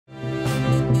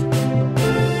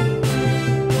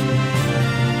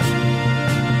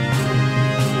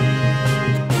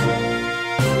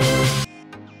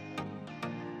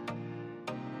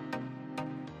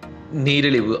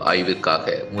நீரிழிவு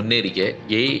ஆய்விற்காக முன்னேறிய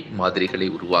AI மாதிரிகளை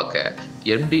உருவாக்க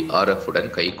MDRF உடன்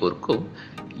கைகோர்க்கும்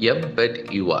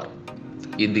embedUR.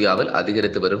 இந்தியாவில்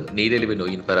அதிகரித்து வரும் நீரிழிவு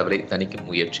நோயின் பரவலை தணிக்கும்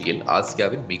முயற்சியில்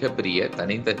ஆசியாவின் மிகப்பெரிய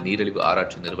தனித்த நீரிழிவு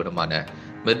ஆராய்ச்சி நிறுவனமான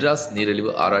மெட்ராஸ்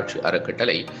நீரிழிவு ஆராய்ச்சி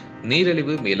அறக்கட்டளை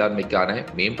நீரிழிவு மேலாண்மைக்கான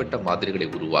மேம்பட்ட மாதிரிகளை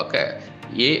உருவாக்க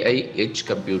AI எட்ஜ்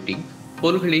கம்ப்யூட்டிங்,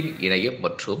 பொருள்களின் இணையம்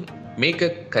மற்றும் மேக்க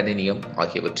கணினியம்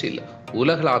ஆகியவற்றில்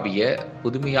உலகளாவிய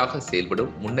புதுமையாக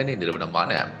செயல்படும் முன்னணி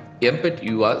நிறுவனமான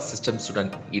embedUR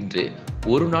சிஸ்டம்ஸுடன் இன்று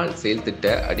ஒரு நாள் செயல் திட்ட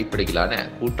அடிப்படையிலான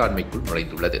கூட்டாண்மைக்குள்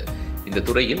நுழைந்துள்ளது. இந்த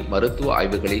துறையில் மருத்துவ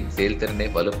ஆய்வுகளின் செயல்திறனை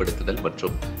வலுப்படுத்துதல்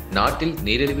மற்றும் நாட்டில்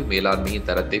நீரிழிவு மேலாண்மையின்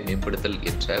தரத்தை மேம்படுத்தல்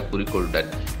என்ற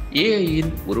குறிக்கோளுடன்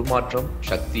AI-யின் உருமாற்றம்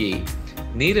சக்தியை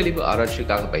நீரிழிவு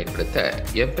ஆராய்ச்சிக்காக பயன்படுத்த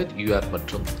embedUR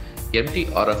மற்றும்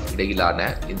MDRF இடையிலான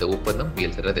இந்த ஒப்பந்தம்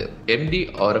முயல்கிறது.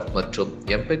 MDRF மற்றும்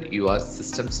embedUR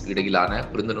சிஸ்டம்ஸ் இடையிலான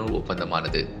புரிந்துணர்வு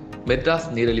ஒப்பந்தமானது மெட்ராஸ்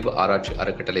நீரிழிவு ஆராய்ச்சி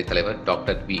அறக்கட்டளை தலைவர்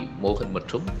டாக்டர் வி மோகன்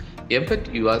மற்றும்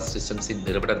embedUR சிஸ்டம்ஸின்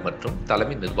நிறுவனர் மற்றும்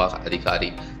தலைமை நிர்வாக அதிகாரி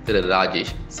திரு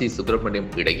ராஜேஷ் சி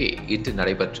சுப்பிரமணியம் இடையே இன்று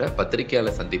நடைபெற்ற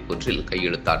பத்திரிகையாளர் சந்திப்பு ஒன்றில்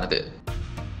கையெழுத்தானது.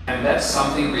 And that's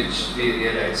something which we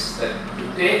realized, that to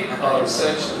take our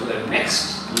research to the next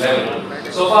level.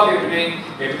 So far we've been doing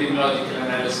epidemiological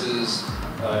analysis,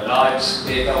 large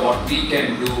data, what we can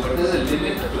do, but there's a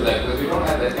limit to that because we don't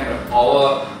have that kind of power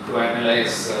to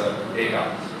analyze data.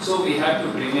 So we have to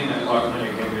bring in an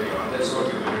organic embryo. That's what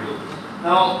we're going to do.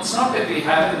 Now, it's not that we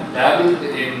haven't dabbled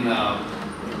in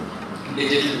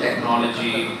digital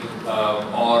technology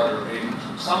or in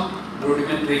some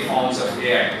rudimentary forms of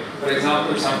AI. For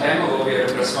example, some time ago we had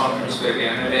a press conference where we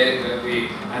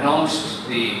announced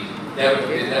there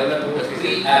were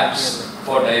 3 apps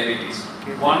for diabetes.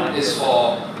 One is for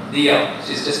dubh, which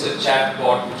is just a chat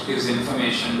bot which gives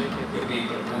information to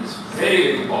people, and it's very,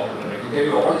 very popular. I can tell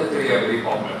you all the 3 are very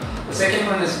popular. The second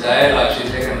one is Diabetic,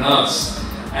 she's like a nurse,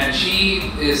 and she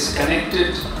is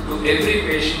connected to every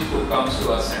patient who comes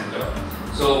to our center.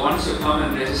 So once you come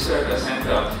and register at the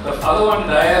center, the other one,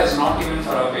 Dia, is not even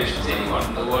for our patients. Anyone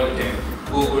in the world can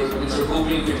Google. Instead of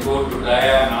Googling, you can go to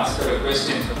Dia and ask her a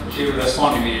question. She will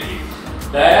respond immediately.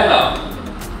 Diana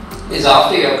is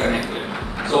after you are connected.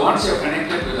 So once you are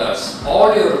connected with us, all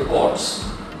your reports,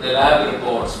 the lab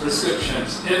reports,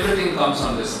 prescriptions, everything comes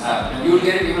on this app. And you will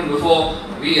get it even before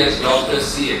we as doctors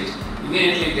see it.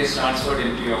 Immediately it gets transferred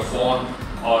into your phone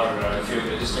or if you are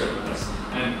registered with us.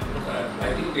 And I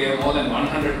think we have more than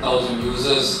 100,000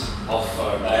 users of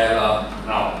Diana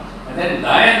now. And then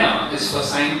Diana is for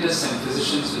scientists and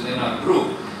physicians within our group.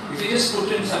 If you just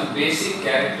put in some basic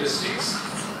characteristics,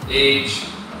 age,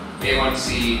 A1C,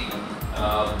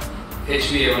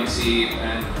 HbA1c,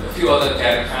 and a few other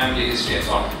family history and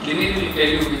so on, it immediately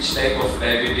tell you which type of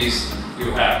diabetes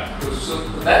you have. So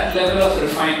that level of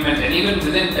refinement, and even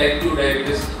within type 2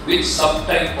 diabetes, which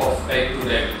subtype of type 2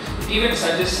 diabetes, it even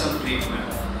suggests some treatment.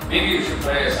 Maybe you should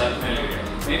try a sulfonylurea.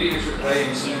 Maybe you should try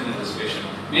insulin in this patient.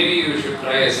 Maybe you should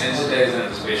try a sensitizer in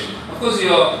this patient. Of course,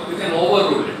 you can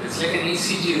overrule it. It's like an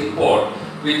ECG report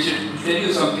which will tell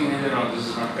you something and then, no, this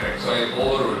is not correct, so I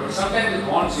overrule it. But sometimes it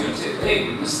wants you and say, hey,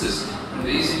 we missed this, and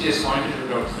the ECG has pointed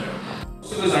it out there.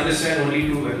 Most of us understand only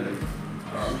too well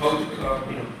how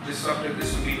disruptive this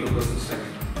will be to a person's life.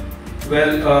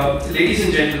 Well, ladies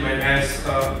and gentlemen, as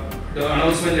the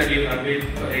announcement that you have made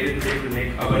today to make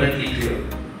abundantly clear,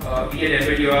 we at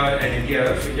embedUR and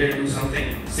MDRF intend to do something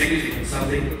significant,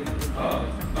 something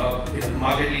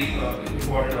markedly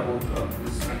important about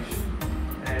this condition.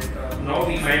 And now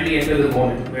we finally enter the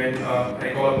moment when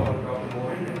I call upon Dr.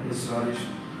 Mohan and Ms. Rajesh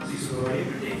to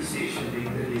take the stage and take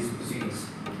the case proceedings.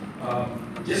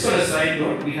 Just on a side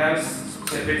note, we have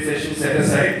separate sessions set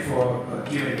aside for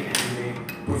Q&A, and we may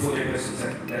put forward questions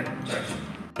at that junction.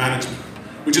 Management,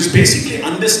 which is basically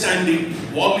understanding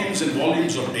volumes and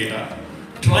volumes of data,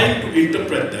 trying to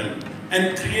interpret them and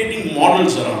creating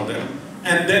models around them,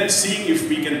 and then seeing if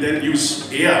we can then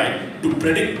use AI to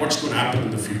predict what's going to happen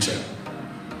in the future.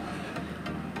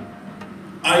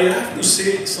 I have to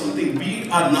say something. We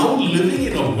are now living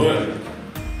in a world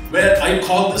where I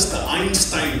call this the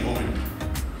Einstein moment.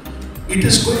 It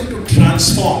is going to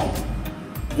transform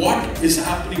what is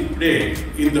happening today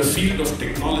in the field of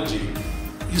technology.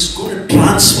 Is going to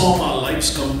transform our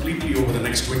lives completely over the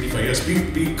next 25 years.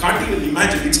 We can't even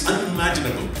imagine, it's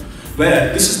unimaginable.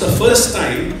 Where this is the first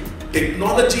time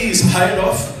technology is ahead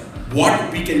of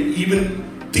what we can even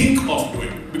think of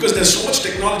doing. Because there's so much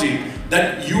technology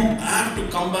that you have to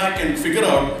come back and figure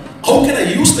out, how can I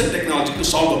use that technology to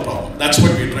solve a problem? That's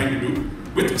what we're trying to do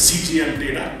with CGM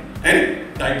data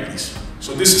and diabetes.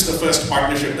 So this is the first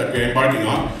partnership that we're embarking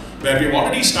on, where we've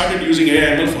already started using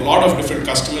AI/ML for a lot of different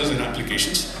customers and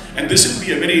applications. And this will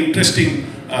be a very interesting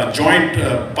joint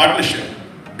partnership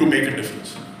to make a difference.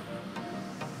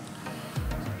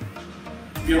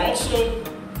 We are also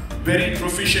very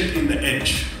proficient in the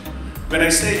edge. When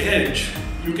I say edge,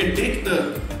 you can take the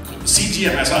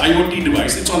CGM as an IoT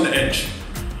device, it's on the edge.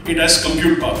 It has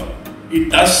compute power. It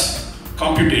does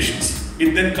computations.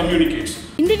 It then communicates.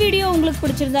 இந்த video உங்களுக்கு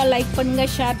பிடிச்சிருந்தா like பண்ணுங்க,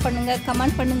 share பண்ணுங்க,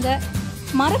 comment பண்ணுங்க.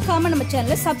 மறக்காம நம்ம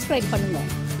சேனலை subscribe பண்ணுங்க.